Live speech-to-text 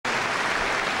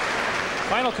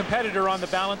Final competitor on the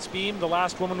balance beam, the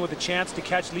last woman with a chance to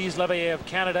catch Lise Leveillé of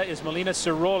Canada, is Melina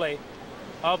Sirolli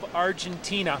of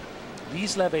Argentina.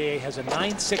 Lise Leveillé has a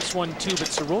 9.612, but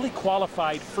Sirolli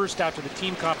qualified first after the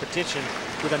team competition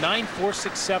with a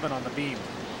 9.467 on the beam.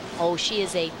 Oh, she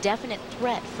is a definite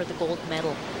threat for the gold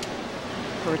medal.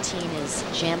 Her routine is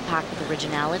jam-packed with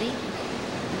originality.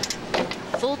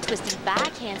 Full twisting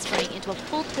back handspring into a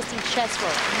full twisting chest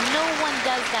roll. No one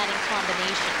does that in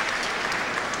combination.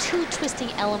 Two twisting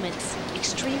elements,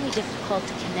 extremely difficult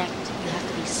to connect. You have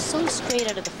to be so straight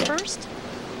out of the first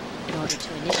in order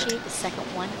to initiate the second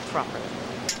one properly.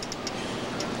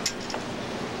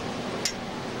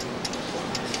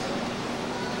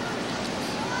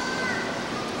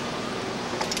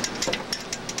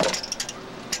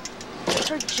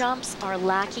 Her jumps are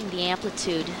lacking the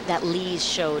amplitude that Lise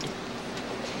showed.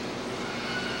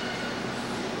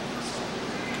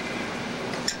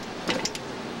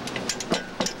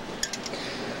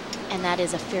 And that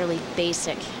is a fairly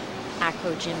basic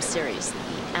acro gym series.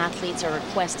 The athletes are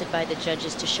requested by the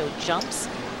judges to show jumps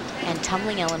and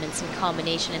tumbling elements in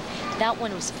combination, and that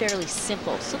one was fairly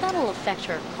simple, so that'll affect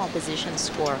her composition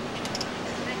score.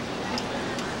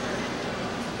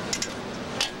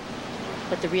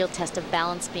 But the real test of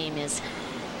balance beam is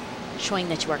showing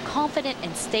that you are confident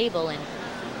and stable, and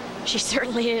she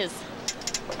certainly is.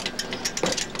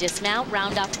 Dismount,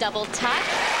 round off double tuck.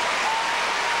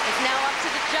 It's now up to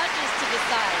the judges to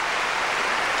decide.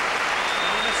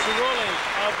 Melina Sirolli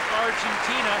of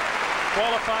Argentina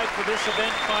qualified for this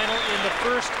event final in the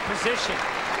first position.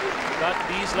 But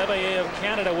Lise Leveillé of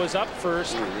Canada was up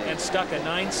first and stuck a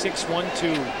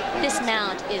 9.612. This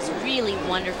mount is really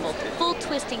wonderful. Full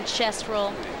twisting chest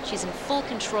roll. She's in full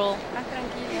control.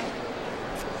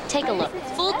 Take a look.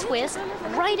 Full twist,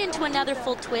 right into another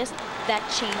full twist. That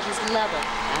changes level.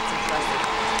 That's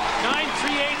impressive.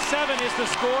 9.387 is the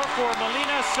score for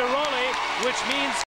Melina Sirolli, which means